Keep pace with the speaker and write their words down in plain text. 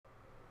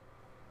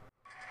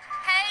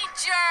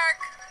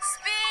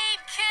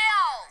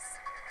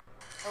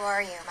Who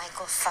are you,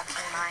 Michael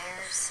fucking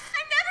Myers?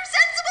 I'm never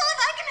sensible if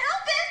I can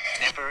help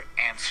it! Never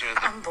answer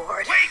the... I'm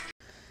bored. Wait!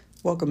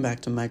 Welcome back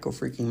to Michael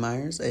Freaking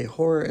Myers, a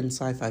horror and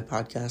sci-fi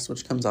podcast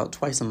which comes out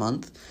twice a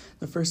month.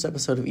 The first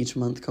episode of each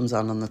month comes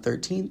out on the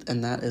 13th,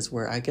 and that is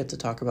where I get to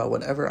talk about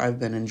whatever I've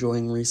been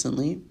enjoying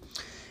recently.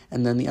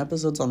 And then the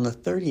episodes on the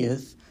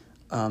 30th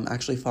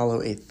actually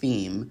follow a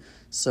theme.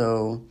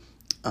 So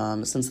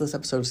since this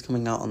episode is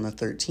coming out on the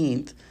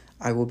 13th,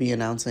 I will be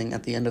announcing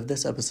at the end of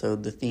this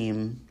episode the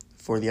theme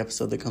for the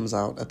episode that comes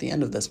out at the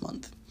end of this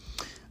month.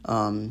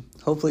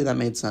 Hopefully that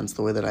made sense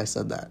the way that I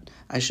said that.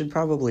 I should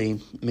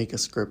probably make a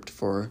script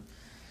for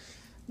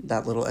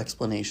that little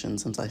explanation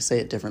since I say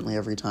it differently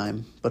every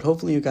time, but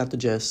hopefully you got the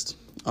gist.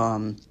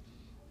 So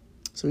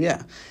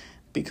yeah,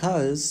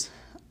 because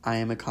I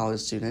am a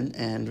college student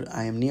and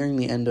I am nearing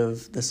the end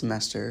of the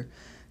semester,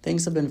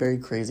 things have been very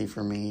crazy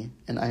for me,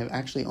 and I've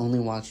actually only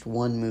watched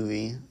one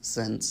movie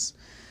since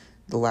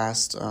the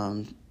last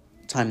time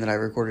that I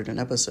recorded an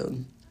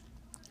episode.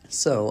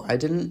 So I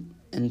didn't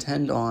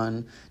intend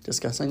on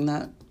discussing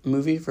that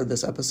movie for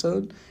this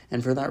episode,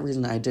 and for that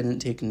reason I didn't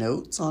take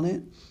notes on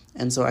it,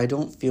 and so I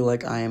don't feel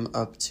like I am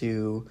up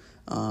to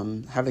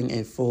having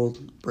a full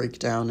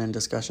breakdown and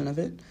discussion of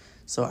it.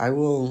 So I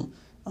will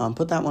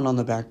put that one on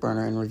the back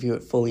burner and review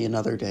it fully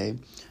another day,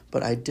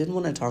 but I did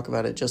want to talk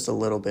about it just a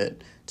little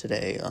bit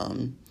today,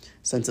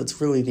 since it's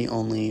really the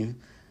only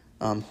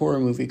horror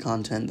movie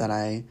content that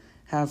I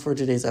have for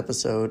today's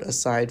episode,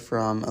 aside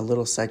from a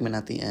little segment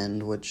at the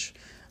end, which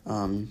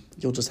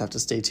you'll just have to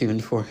stay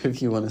tuned for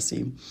if you want to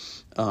see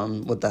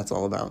what that's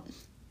all about.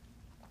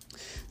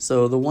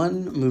 So the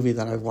one movie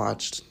that I've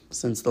watched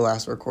since the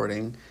last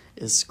recording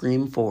is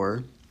Scream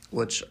 4,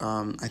 which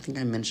I think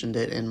I mentioned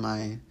it in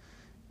my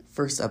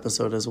first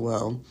episode as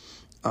well.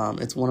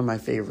 It's one of my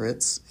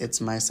favorites. It's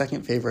my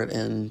second favorite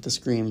in the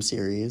Scream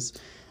series.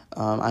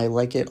 I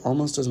like it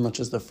almost as much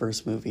as the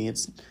first movie.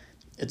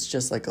 It's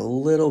just like a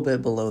little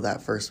bit below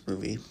that first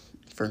movie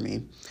for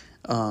me.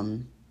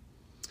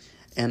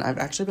 And I've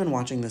actually been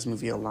watching this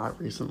movie a lot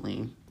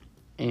recently,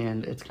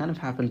 and it's kind of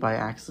happened by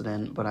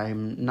accident, but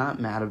I'm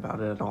not mad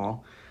about it at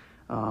all.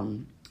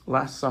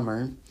 Last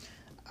summer,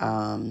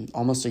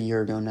 almost a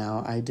year ago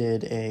now, I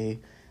did a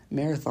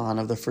marathon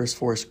of the first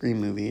 4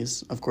 Scream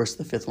movies. Of course,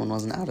 the 5th one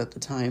wasn't out at the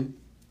time.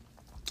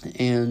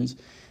 And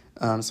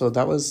so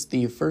that was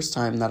the first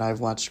time that I've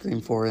watched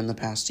Scream 4 in the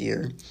past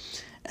year.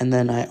 And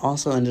then I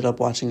also ended up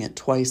watching it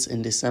twice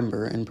in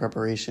December in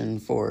preparation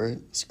for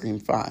Scream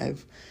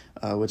 5,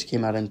 which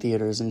came out in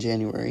theaters in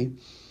January.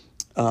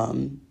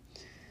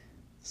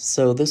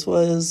 So this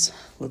was,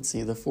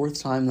 the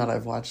 4th time that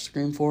I've watched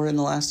Scream 4 in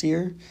the last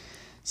year.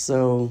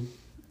 So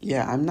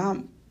yeah, I'm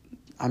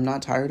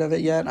not tired of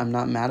it yet. I'm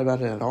not mad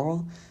about it at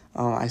all.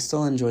 I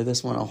still enjoy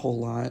this one a whole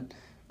lot.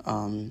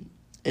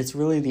 It's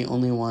really the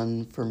only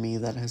one for me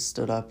that has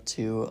stood up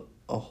to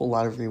a whole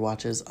lot of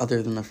rewatches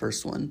other than the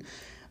first one.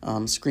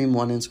 Scream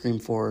 1 and Scream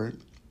 4,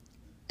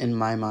 in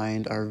my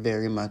mind, are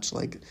very much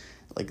like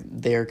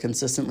they're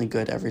consistently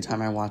good every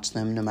time I watch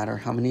them, no matter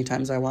how many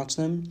times I watch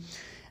them.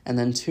 And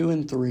then 2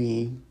 and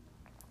 3,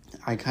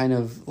 I kind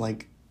of,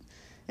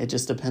 it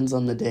just depends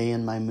on the day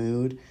and my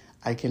mood.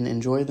 I can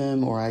enjoy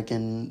them, or I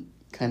can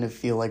kind of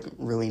feel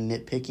really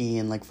nitpicky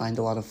and find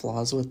a lot of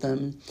flaws with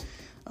them.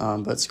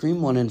 But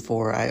Scream 1 and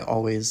 4, I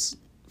always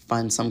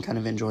find some kind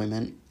of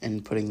enjoyment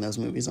in putting those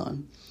movies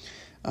on.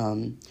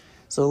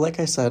 So like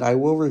I said, I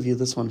will review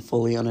this one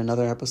fully on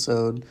another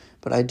episode,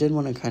 but I did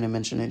want to kind of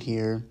mention it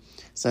here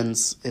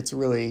since it's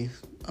really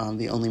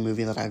the only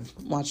movie that I've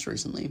watched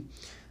recently.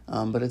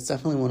 But it's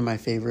definitely one of my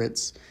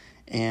favorites,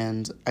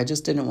 and I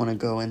just didn't want to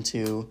go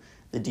into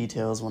the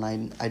details when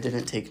I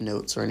didn't take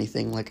notes or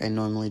anything like I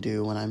normally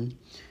do when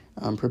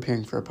I'm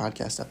preparing for a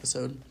podcast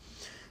episode.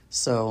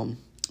 So,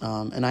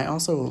 and I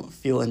also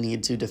feel a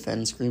need to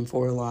defend Scream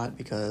 4 a lot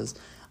because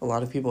a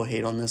lot of people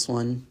hate on this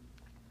one.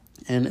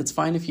 And it's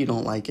fine if you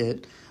don't like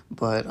it,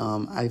 but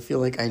I feel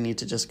like I need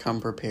to just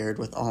come prepared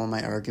with all of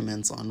my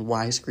arguments on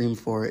why Scream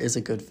 4 is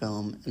a good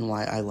film and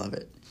why I love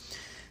it.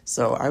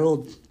 So I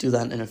will do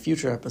that in a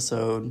future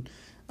episode,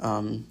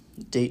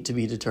 date to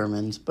be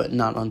determined, but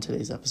not on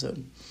today's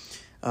episode.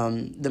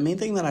 The main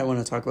thing that I want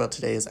to talk about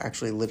today is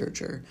actually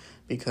literature,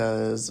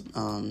 because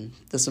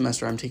this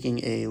semester I'm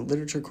taking a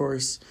literature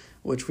course,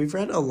 which we've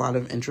read a lot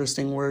of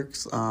interesting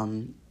works,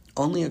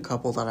 only a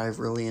couple that I've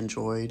really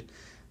enjoyed.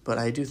 But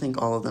I do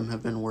think all of them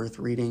have been worth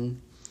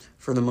reading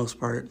for the most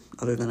part,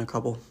 other than a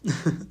couple.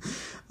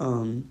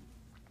 So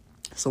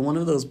one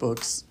of those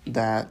books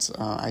that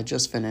I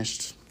just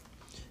finished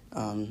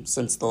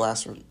since the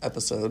last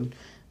episode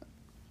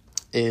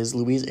is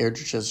Louise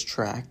Erdrich's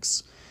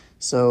Tracks.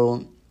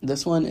 So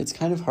this one, it's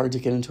kind of hard to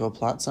get into a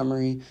plot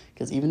summary,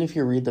 because even if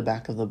you read the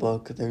back of the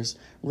book, there's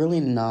really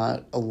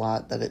not a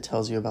lot that it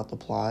tells you about the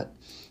plot.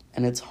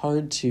 And it's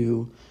hard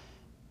to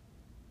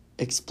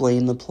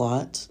explain the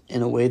plot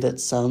in a way that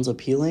sounds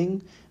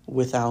appealing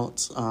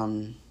without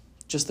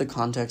just the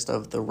context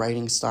of the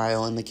writing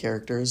style and the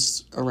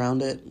characters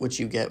around it, which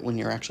you get when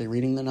you're actually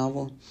reading the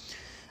novel.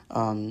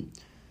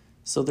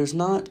 So there's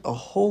not a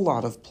whole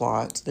lot of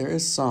plot. There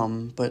is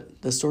some,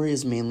 but the story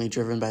is mainly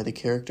driven by the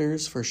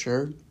characters, for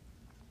sure,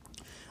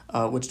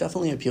 which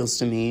definitely appeals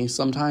to me.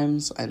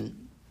 Sometimes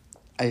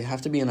I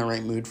have to be in the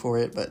right mood for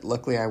it, but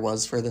luckily I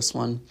was for this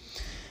one.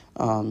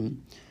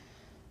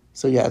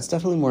 So yeah, it's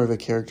definitely more of a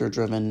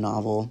character-driven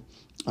novel.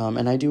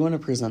 And I do want to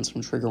present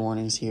some trigger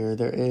warnings here.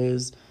 There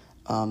is,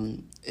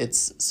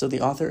 so the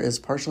author is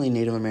partially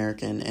Native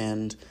American,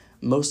 and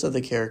most of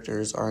the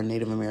characters are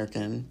Native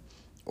American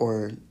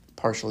or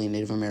partially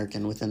Native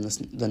American within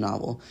the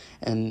novel.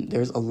 And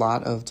there's a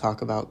lot of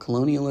talk about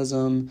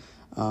colonialism,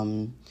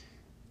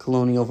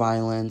 colonial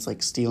violence,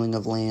 like stealing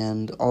of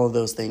land. All of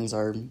those things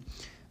are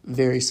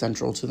very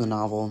central to the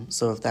novel.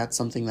 So if that's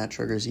something that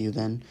triggers you,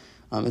 then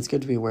it's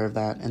good to be aware of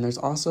that. And there's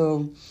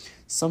also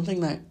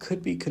something that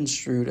could be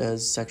construed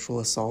as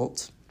sexual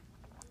assault.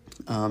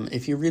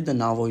 If you read the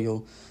novel,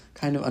 you'll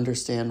kind of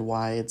understand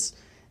why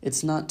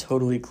it's not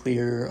totally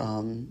clear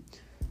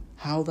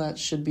how that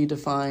should be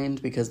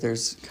defined, because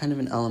there's kind of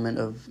an element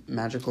of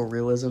magical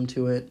realism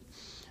to it,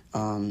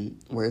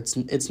 where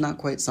it's not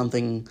quite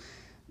something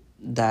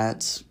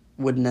that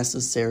would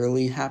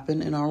necessarily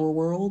happen in our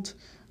world.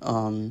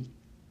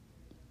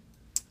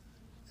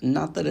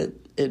 Not that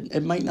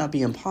it might not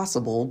be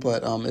impossible,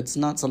 but it's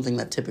not something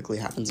that typically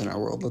happens in our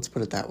world. Let's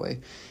put it that way.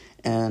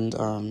 And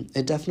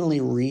it definitely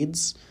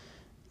reads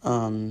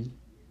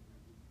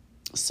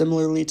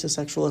similarly to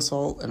sexual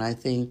assault, and I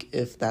think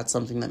if that's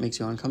something that makes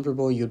you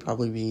uncomfortable, you'd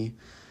probably be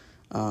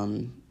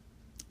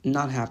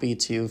not happy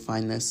to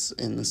find this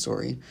in the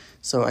story.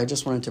 So I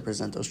just wanted to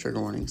present those trigger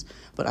warnings.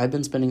 But I've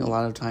been spending a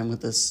lot of time with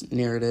this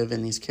narrative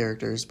and these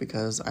characters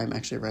because I'm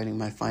actually writing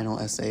my final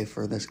essay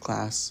for this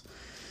class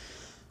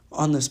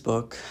on this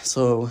book,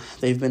 so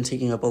they've been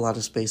taking up a lot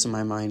of space in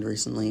my mind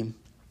recently.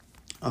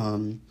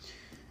 And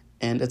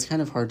it's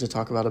kind of hard to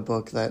talk about a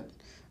book that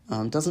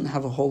doesn't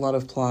have a whole lot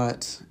of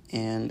plot,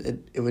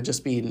 and it would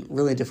just be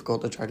really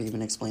difficult to try to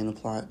even explain the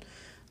plot.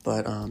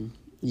 But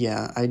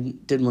yeah, I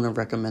did want to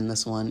recommend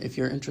this one. If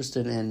you're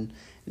interested in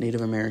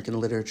Native American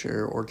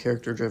literature or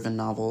character-driven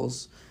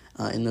novels,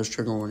 and those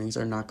trigger warnings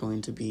are not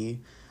going to be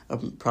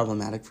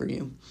problematic for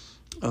you.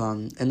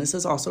 And this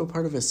is also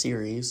part of a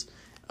series.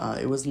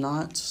 It was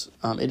not,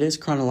 it is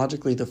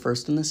chronologically the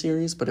first in the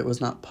series, but it was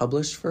not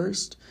published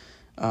first.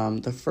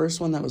 The first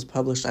one that was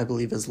published, I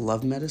believe, is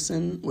Love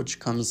Medicine, which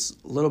comes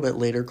a little bit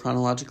later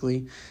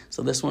chronologically.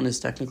 So this one is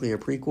technically a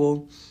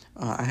prequel.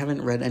 I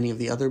haven't read any of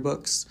the other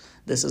books.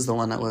 This is the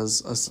one that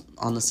was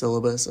on the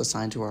syllabus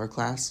assigned to our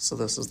class, so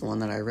this is the one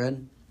that I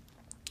read.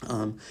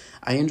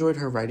 I enjoyed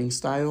her writing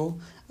style.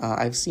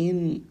 I've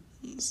seen,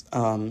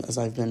 as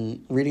I've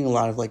been reading a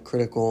lot of like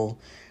critical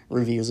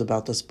reviews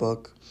about this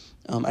book,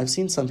 I've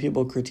seen some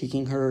people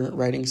critiquing her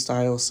writing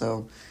style,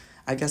 so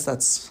I guess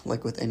that's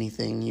like with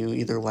anything. You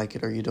either like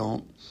it or you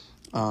don't.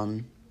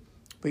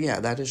 But yeah,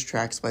 that is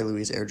Tracks by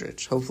Louise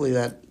Erdrich. Hopefully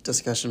that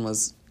discussion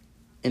was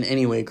in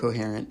any way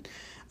coherent.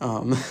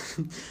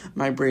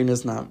 My brain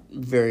is not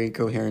very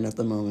coherent at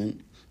the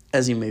moment,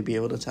 as you may be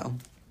able to tell.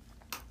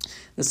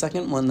 The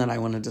second one that I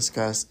want to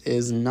discuss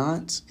is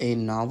not a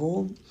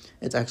novel.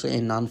 It's actually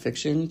a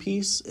nonfiction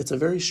piece. It's a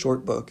very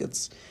short book.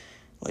 It's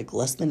like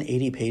less than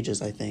 80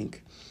 pages, I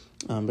think.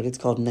 But it's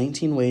called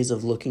 19 Ways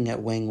of Looking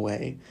at Wang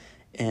Wei,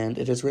 and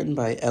it is written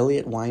by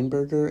Elliot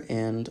Weinberger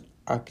and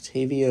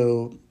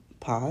Octavio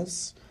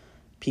Paz,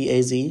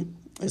 P-A-Z,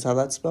 is how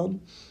that's spelled.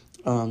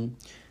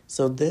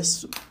 So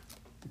this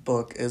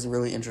book is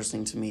really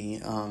interesting to me.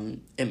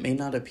 It may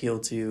not appeal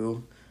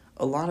to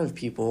a lot of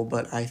people,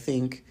 but I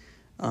think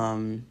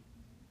that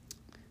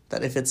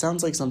if it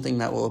sounds like something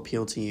that will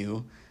appeal to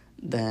you,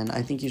 then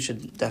I think you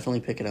should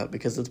definitely pick it up,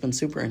 because it's been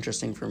super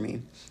interesting for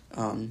me.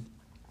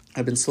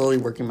 I've been slowly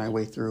working my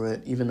way through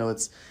it, even though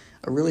it's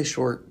a really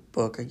short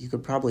book. You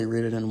could probably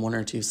read it in 1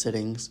 or 2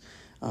 sittings,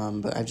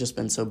 but I've just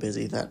been so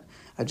busy that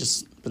I've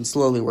just been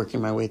slowly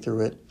working my way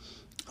through it.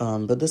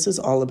 But this is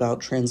all about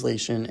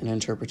translation and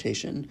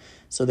interpretation.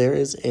 So there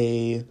is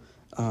a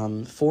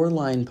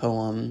 4-line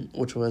poem,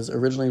 which was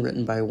originally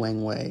written by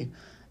Wang Wei,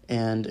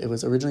 and it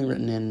was originally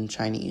written in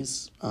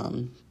Chinese,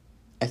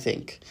 I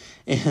think.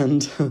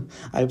 And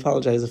I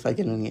apologize if I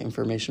get any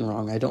information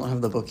wrong. I don't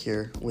have the book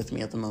here with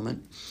me at the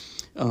moment.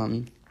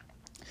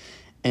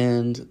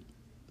 And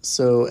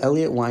so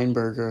Elliot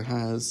Weinberger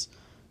has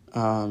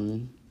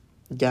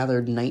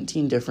gathered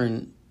 19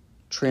 different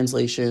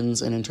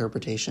translations and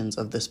interpretations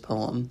of this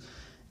poem,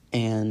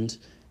 and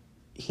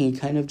he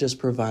kind of just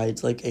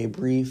provides like a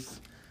brief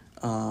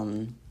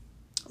analysis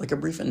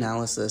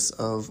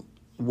of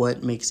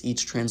what makes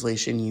each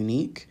translation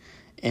unique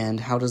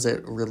and how does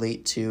it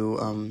relate to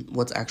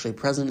what's actually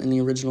present in the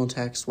original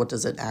text, what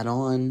does it add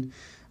on,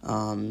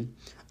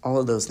 all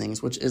of those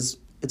things,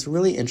 it's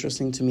really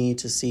interesting to me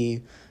to see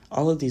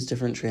all of these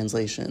different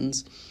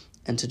translations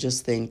and to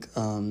just think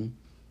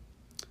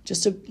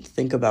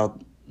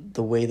about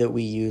the way that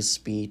we use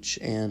speech,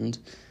 and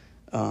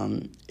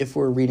if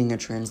we're reading a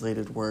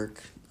translated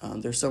work,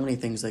 there's so many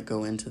things that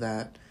go into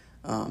that,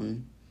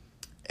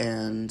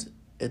 and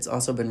it's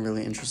also been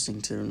really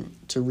interesting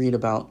to read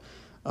about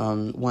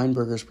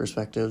Weinberger's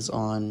perspectives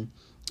on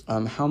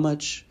how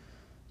much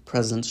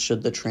presence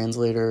should the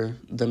translator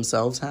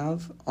themselves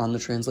have on the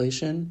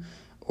translation,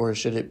 or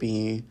should it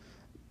be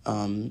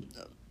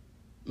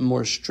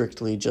more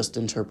strictly just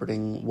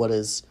interpreting what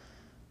is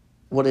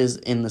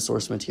in the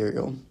source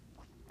material.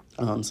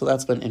 So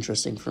that's been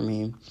interesting for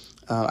me.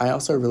 I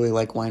also really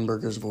like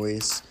Weinberger's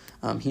voice.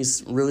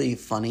 He's really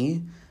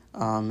funny,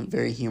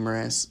 very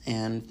humorous,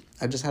 and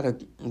I just had a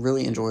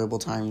really enjoyable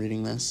time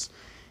reading this,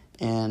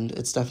 and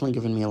it's definitely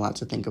given me a lot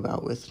to think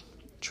about with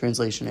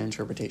translation and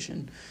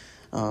interpretation.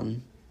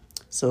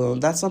 So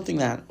that's something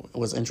that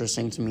was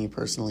interesting to me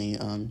personally.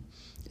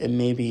 It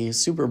may be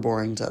super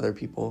boring to other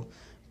people,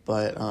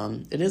 but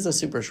it is a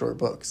super short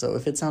book, so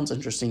if it sounds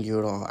interesting to you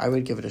at all, I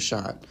would give it a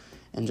shot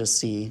and just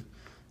see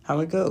how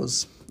it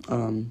goes.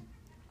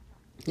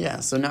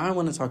 So now I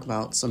want to talk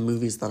about some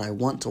movies that I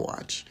want to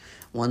watch,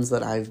 ones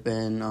that I've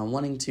been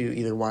wanting to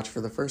either watch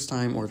for the first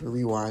time or to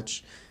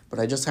rewatch, but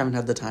I just haven't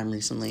had the time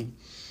recently.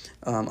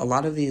 A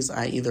lot of these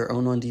I either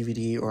own on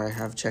DVD or I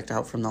have checked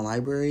out from the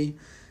library,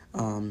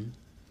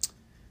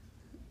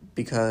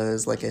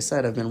 because, like I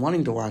said, I've been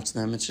wanting to watch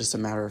them. It's just a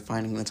matter of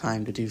finding the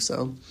time to do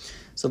so.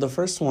 So the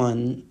first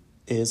one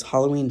is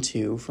Halloween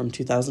 2 from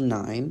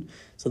 2009.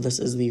 So this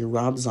is the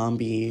Rob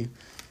Zombie.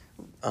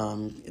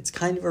 It's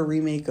kind of a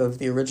remake of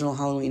the original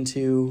Halloween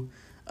 2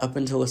 up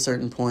until a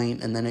certain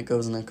point, and then it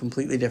goes in a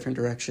completely different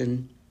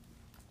direction.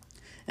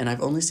 And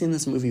I've only seen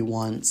this movie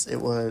once.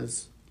 It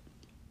was,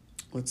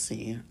 I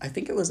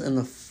think it was in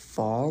the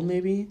fall,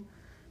 maybe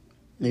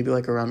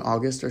like around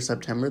August or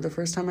September the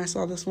first time I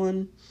saw this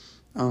one.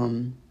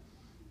 I'm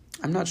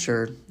not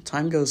sure.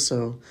 Time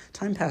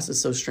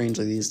passes so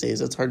strangely these days,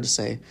 it's hard to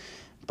say.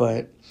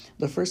 But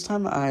the first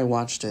time I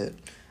watched it,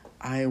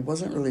 I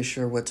wasn't really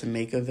sure what to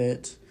make of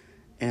it,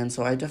 and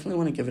so I definitely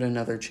want to give it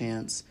another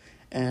chance.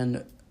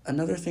 And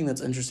another thing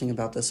that's interesting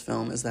about this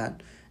film is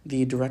that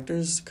the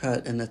director's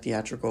cut and the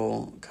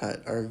theatrical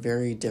cut are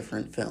very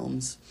different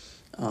films.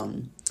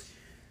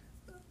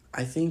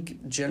 I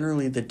think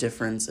generally the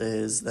difference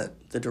is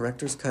that the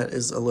director's cut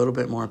is a little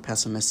bit more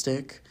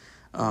pessimistic,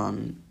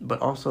 but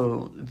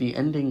also the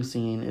ending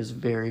scene is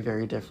very,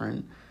 very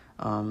different.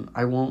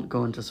 I won't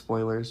go into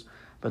spoilers,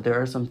 but there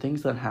are some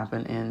things that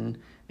happen in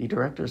the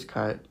director's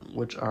cut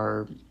which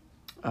are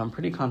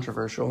pretty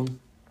controversial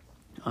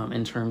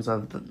in terms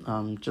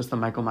of just the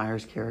Michael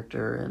Myers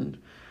character and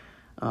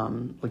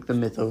like the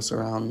mythos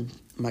around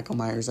Michael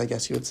Myers, I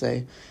guess you would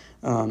say.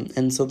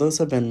 And so those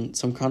have been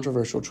some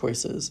controversial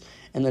choices.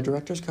 And the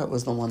director's cut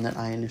was the one that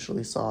I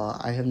initially saw.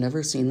 I have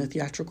never seen the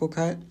theatrical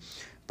cut,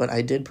 but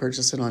I did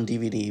purchase it on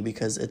DVD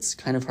because it's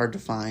kind of hard to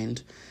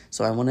find.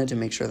 So I wanted to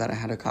make sure that I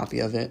had a copy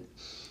of it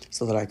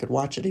so that I could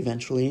watch it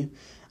eventually.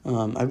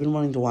 I've been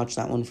wanting to watch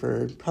that one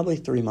for probably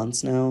 3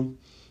 months now,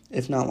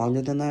 if not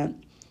longer than that.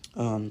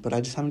 But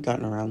I just haven't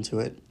gotten around to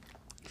it.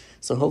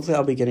 So hopefully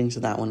I'll be getting to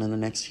that one in the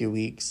next few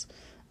weeks.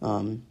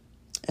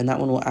 And that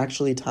one will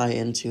actually tie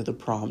into the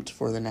prompt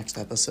for the next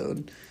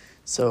episode.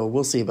 So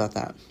we'll see about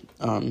that.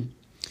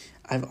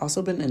 I've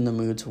also been in the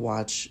mood to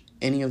watch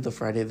any of the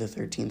Friday the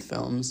 13th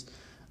films.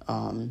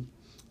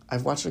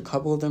 I've watched a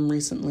couple of them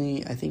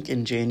recently. I think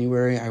in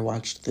January I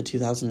watched the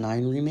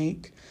 2009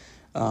 remake.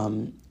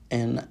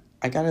 And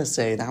I gotta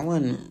say, that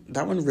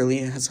one really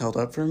has held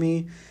up for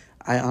me.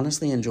 I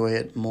honestly enjoy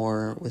it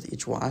more with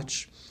each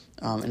watch.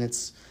 And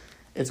it's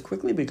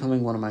quickly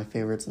becoming one of my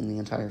favorites in the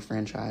entire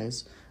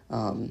franchise.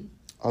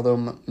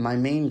 Although my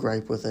main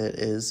gripe with it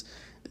is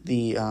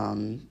the,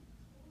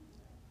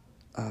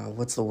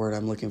 what's the word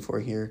I'm looking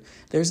for here?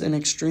 There's an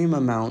extreme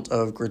amount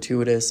of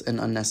gratuitous and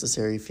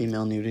unnecessary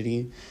female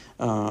nudity,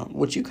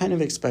 which you kind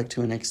of expect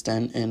to an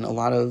extent in a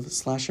lot of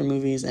slasher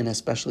movies, and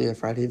especially a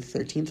Friday the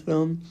 13th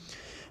film.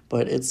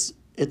 But it's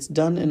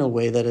done in a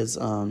way that is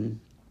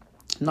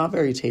not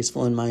very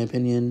tasteful, in my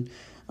opinion.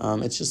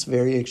 It's just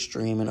very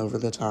extreme and over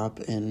the top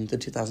in the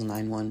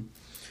 2009 one.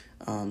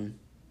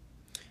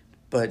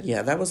 But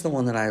yeah, that was the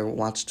one that I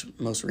watched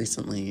most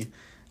recently.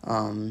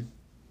 And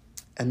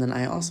then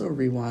I also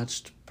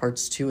rewatched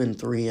parts 2 and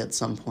 3 at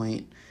some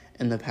point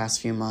in the past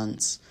few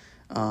months.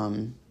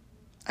 I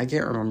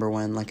can't remember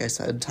when. Like I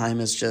said, time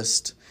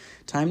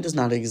does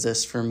not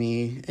exist for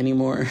me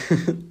anymore.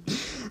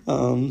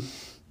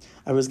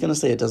 I was going to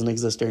say it doesn't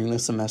exist during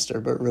this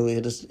semester, but really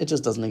it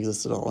just doesn't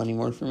exist at all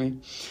anymore for me.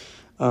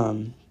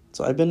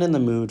 So I've been in the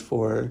mood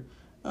for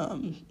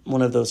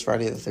one of those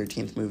Friday the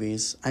 13th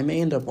movies. I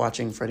may end up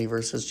watching Freddy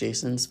vs.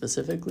 Jason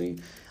specifically.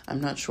 I'm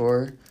not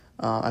sure.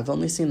 I've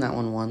only seen that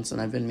one once,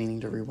 and I've been meaning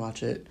to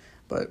rewatch it,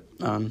 but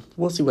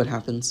we'll see what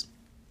happens.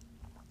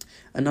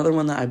 Another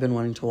one that I've been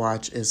wanting to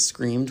watch is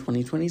Scream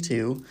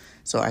 2022.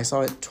 So I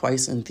saw it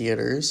twice in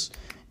theaters,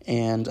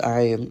 and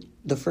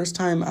the first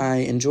time I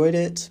enjoyed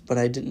it, but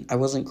I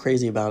wasn't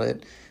crazy about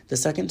it. The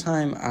second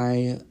time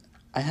I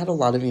had a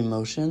lot of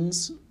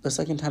emotions the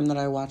second time that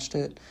I watched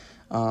it.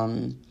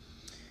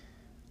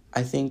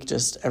 I think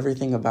just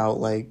everything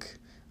about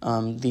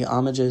the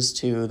homages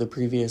to the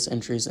previous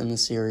entries in the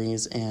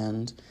series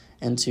and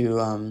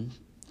to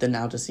the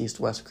now deceased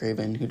Wes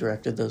Craven, who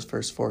directed those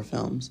first 4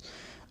 films.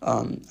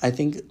 I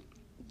think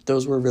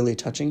those were really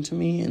touching to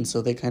me, and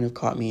so they kind of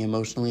caught me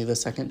emotionally the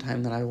second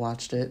time that I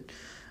watched it.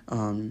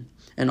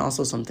 And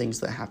also some things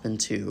that happened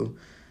to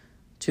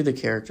the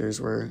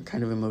characters were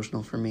kind of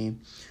emotional for me.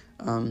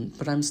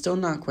 But I'm still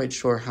not quite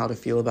sure how to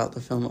feel about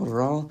the film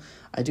overall.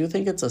 I do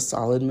think it's a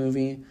solid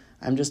movie.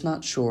 I'm just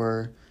not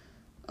sure,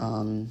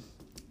 in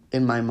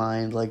my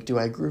mind, like, do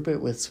I group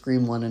it with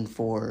Scream 1 and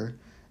 4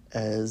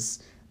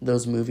 as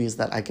those movies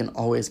that I can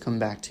always come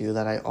back to,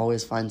 that I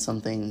always find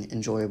something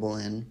enjoyable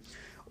in?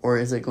 Or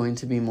is it going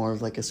to be more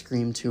of like a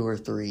Scream 2 or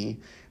 3,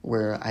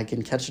 where I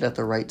can catch it at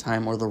the right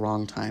time or the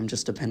wrong time,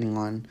 just depending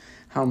on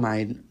how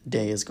my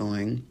day is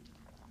going?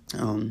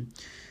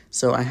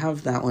 So I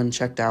have that one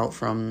checked out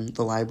from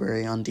the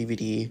library on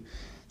DVD,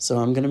 so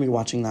I'm going to be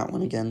watching that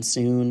one again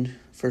soon,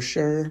 for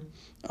sure,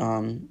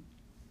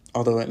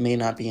 although it may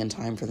not be in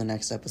time for the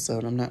next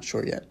episode. I'm not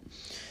sure yet.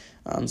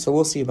 So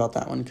we'll see about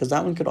that one, because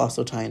that one could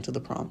also tie into the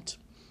prompt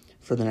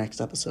for the next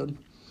episode.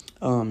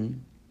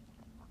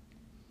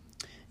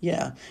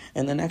 Yeah,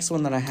 and the next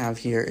one that I have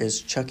here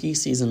is Chucky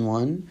Season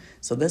 1.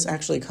 So this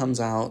actually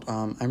comes out,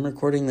 I'm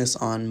recording this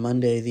on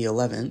Monday the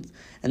 11th,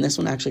 and this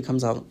one actually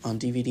comes out on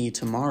DVD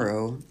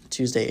tomorrow,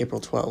 Tuesday,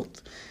 April 12th.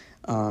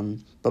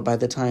 But by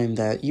the time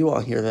that you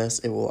all hear this,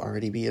 it will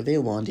already be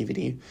available on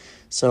DVD.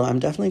 So I'm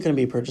definitely going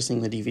to be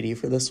purchasing the DVD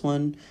for this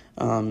one.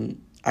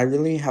 I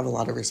really have a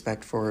lot of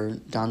respect for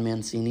Don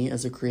Mancini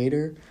as a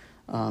creator,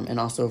 and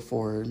also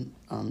for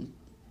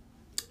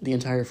the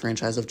entire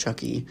franchise of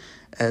Chucky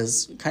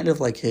as kind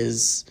of like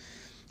his,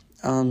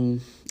 I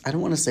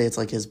don't want to say it's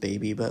like his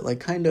baby, but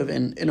like kind of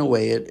in a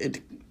way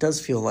it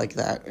does feel like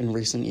that in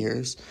recent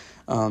years.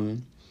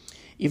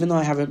 Even though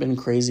I haven't been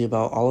crazy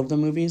about all of the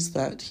movies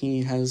that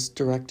he has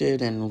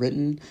directed and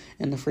written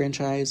in the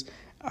franchise,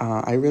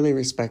 I really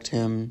respect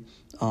him.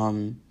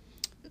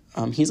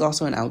 He's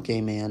also an out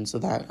gay man, so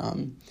that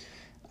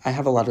I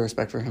have a lot of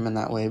respect for him in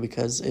that way,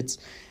 because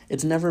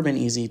it's never been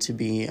easy to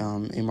be a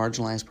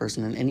marginalized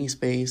person in any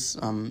space,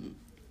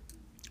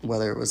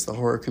 whether it was the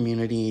horror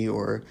community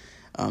or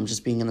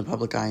just being in the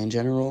public eye in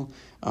general,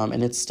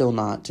 and it's still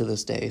not to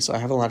this day. So I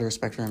have a lot of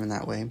respect for him in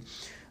that way.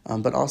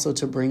 But also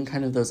to bring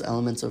kind of those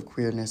elements of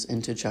queerness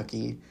into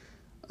Chucky,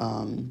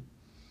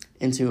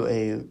 into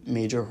a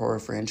major horror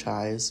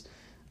franchise,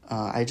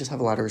 I just have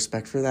a lot of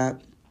respect for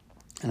that,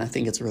 and I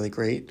think it's really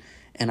great.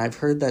 And I've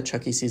heard that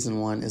Chucky Season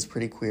 1 is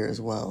pretty queer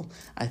as well.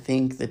 I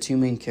think the two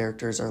main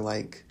characters are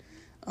like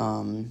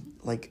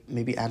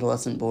maybe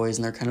adolescent boys,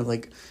 and they're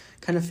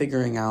kind of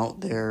figuring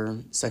out their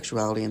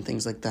sexuality and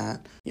things like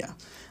that. Yeah.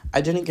 I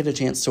didn't get a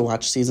chance to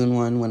watch Season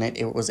 1 when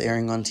it was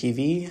airing on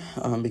TV,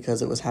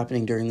 because it was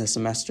happening during the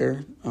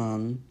semester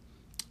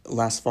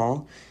last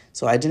fall.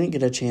 So I didn't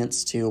get a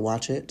chance to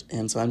watch it,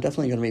 and so I'm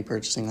definitely going to be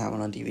purchasing that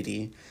one on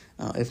DVD.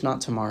 If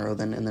not tomorrow,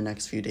 then in the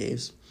next few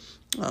days.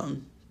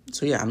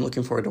 So yeah, I'm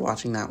looking forward to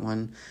watching that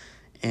one,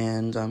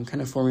 and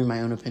kind of forming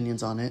my own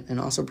opinions on it, and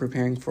also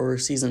preparing for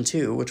Season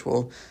 2, which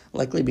will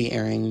likely be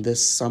airing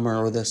this summer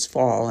or this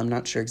fall. I'm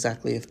not sure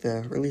exactly if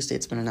the release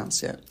date's been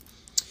announced yet.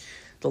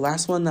 The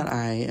last one that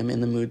I am in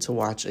the mood to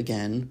watch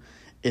again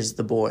is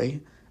The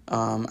Boy.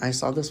 I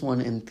saw this one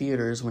in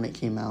theaters when it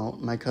came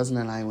out. My cousin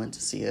and I went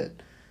to see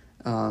it.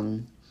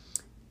 And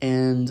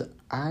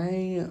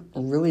I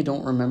really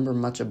don't remember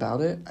much about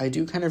it. I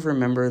do kind of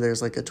remember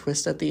there's like a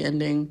twist at the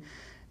ending,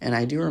 and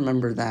I do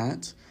remember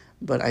that,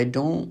 but I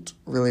don't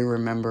really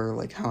remember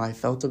like how I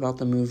felt about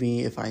the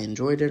movie, if I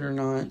enjoyed it or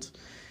not.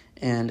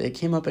 And it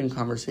came up in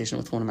conversation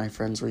with one of my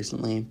friends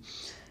recently,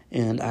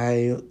 and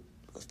I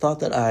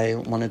thought that I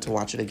wanted to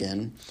watch it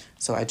again.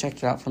 So I checked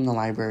it out from the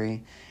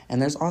library,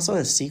 and there's also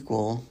a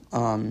sequel.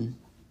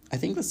 I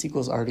think the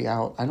sequel's already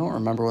out. I don't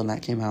remember when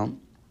that came out.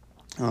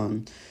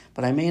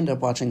 But I may end up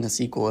watching the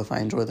sequel if I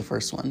enjoy the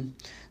first one.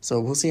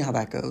 So we'll see how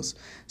that goes.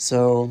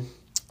 So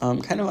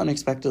kind of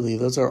unexpectedly,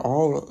 those are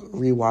all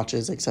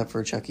rewatches except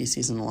for Chucky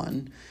Season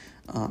 1.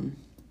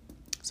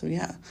 So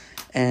yeah.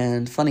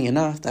 And funny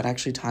enough, that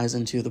actually ties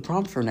into the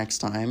prompt for next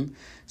time.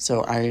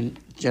 So I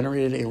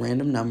generated a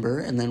random number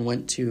and then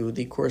went to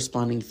the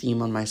corresponding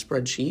theme on my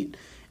spreadsheet.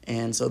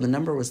 And so the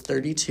number was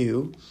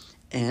 32,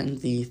 and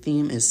the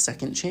theme is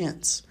second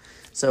chance.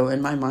 So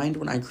in my mind,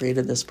 when I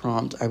created this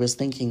prompt, I was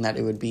thinking that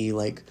it would be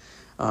like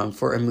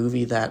for a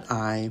movie that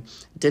I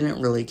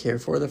didn't really care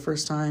for the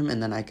first time,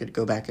 and then I could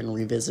go back and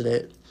revisit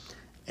it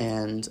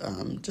and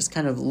just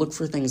kind of look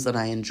for things that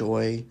I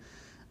enjoy,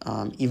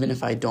 even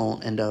if I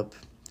don't end up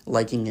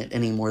liking it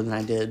any more than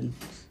I did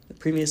the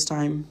previous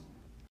time.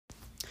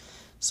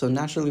 So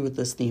naturally, with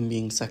this theme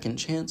being second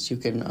chance, you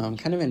can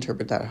kind of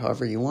interpret that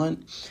however you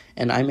want,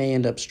 and I may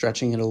end up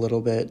stretching it a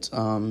little bit,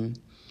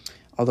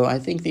 although I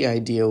think the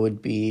idea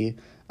would be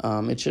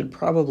it should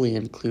probably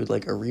include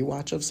like a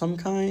rewatch of some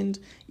kind,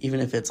 even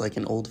if it's like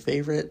an old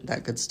favorite,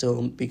 that could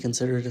still be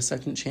considered a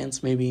second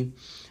chance maybe.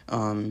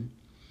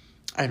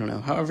 I don't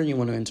know, however you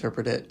want to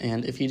interpret it.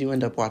 And if you do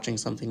end up watching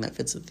something that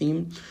fits the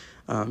theme,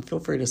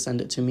 feel free to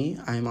send it to me.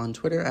 I'm on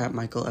Twitter at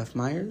Michael F.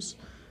 Myers.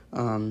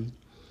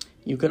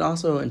 You could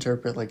also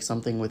interpret like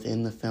something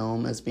within the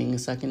film as being a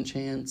second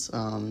chance.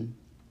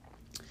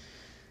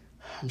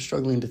 I'm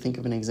struggling to think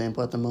of an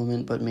example at the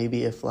moment, but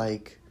maybe if,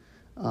 like,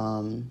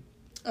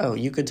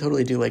 you could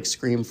totally do, like,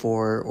 Scream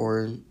 4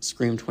 or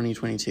Scream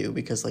 2022,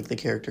 because, like, the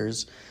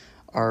characters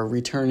are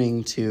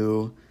returning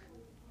to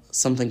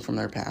something from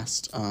their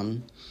past.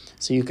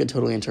 So you could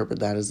totally interpret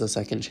that as the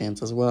second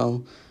chance as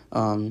well.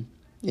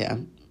 Yeah.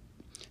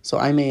 So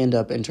I may end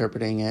up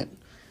interpreting it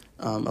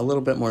a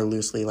little bit more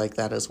loosely like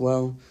that as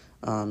well.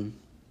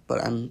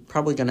 But I'm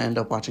probably going to end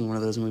up watching one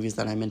of those movies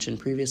that I mentioned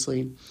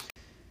previously.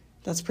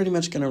 That's pretty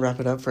much going to wrap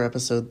it up for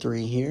episode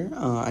 3 here.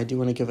 I do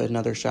want to give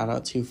another shout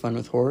out to Fun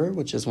with Horror,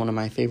 which is one of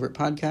my favorite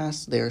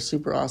podcasts. They are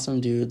super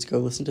awesome dudes. Go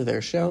listen to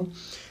their show.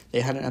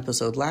 They had an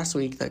episode last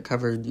week that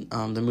covered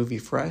the movie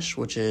Fresh,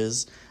 which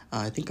is,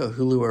 I think, a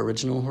Hulu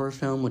original horror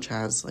film, which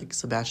has, like,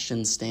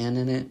 Sebastian Stan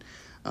in it,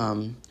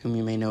 whom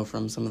you may know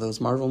from some of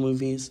those Marvel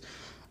movies.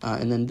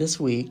 And then this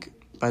week,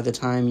 by the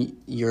time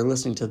you're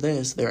listening to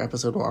this, their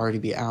episode will already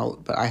be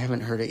out, but I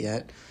haven't heard it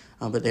yet.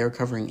 But they are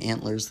covering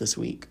Antlers this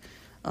week.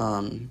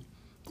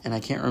 And I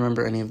can't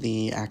remember any of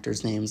the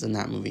actors' names in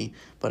that movie,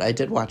 but I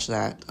did watch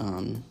that,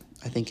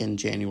 I think in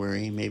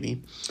January,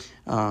 maybe,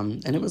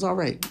 and it was all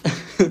right.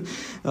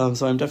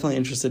 So I'm definitely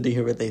interested to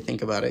hear what they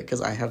think about it,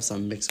 because I have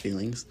some mixed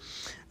feelings.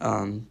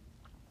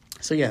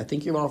 So yeah,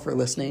 thank you all for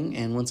listening,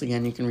 and once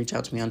again, you can reach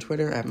out to me on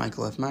Twitter at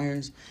Michael F.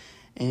 Myers,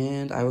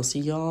 and I will see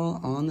y'all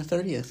on the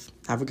 30th.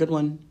 Have a good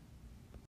one.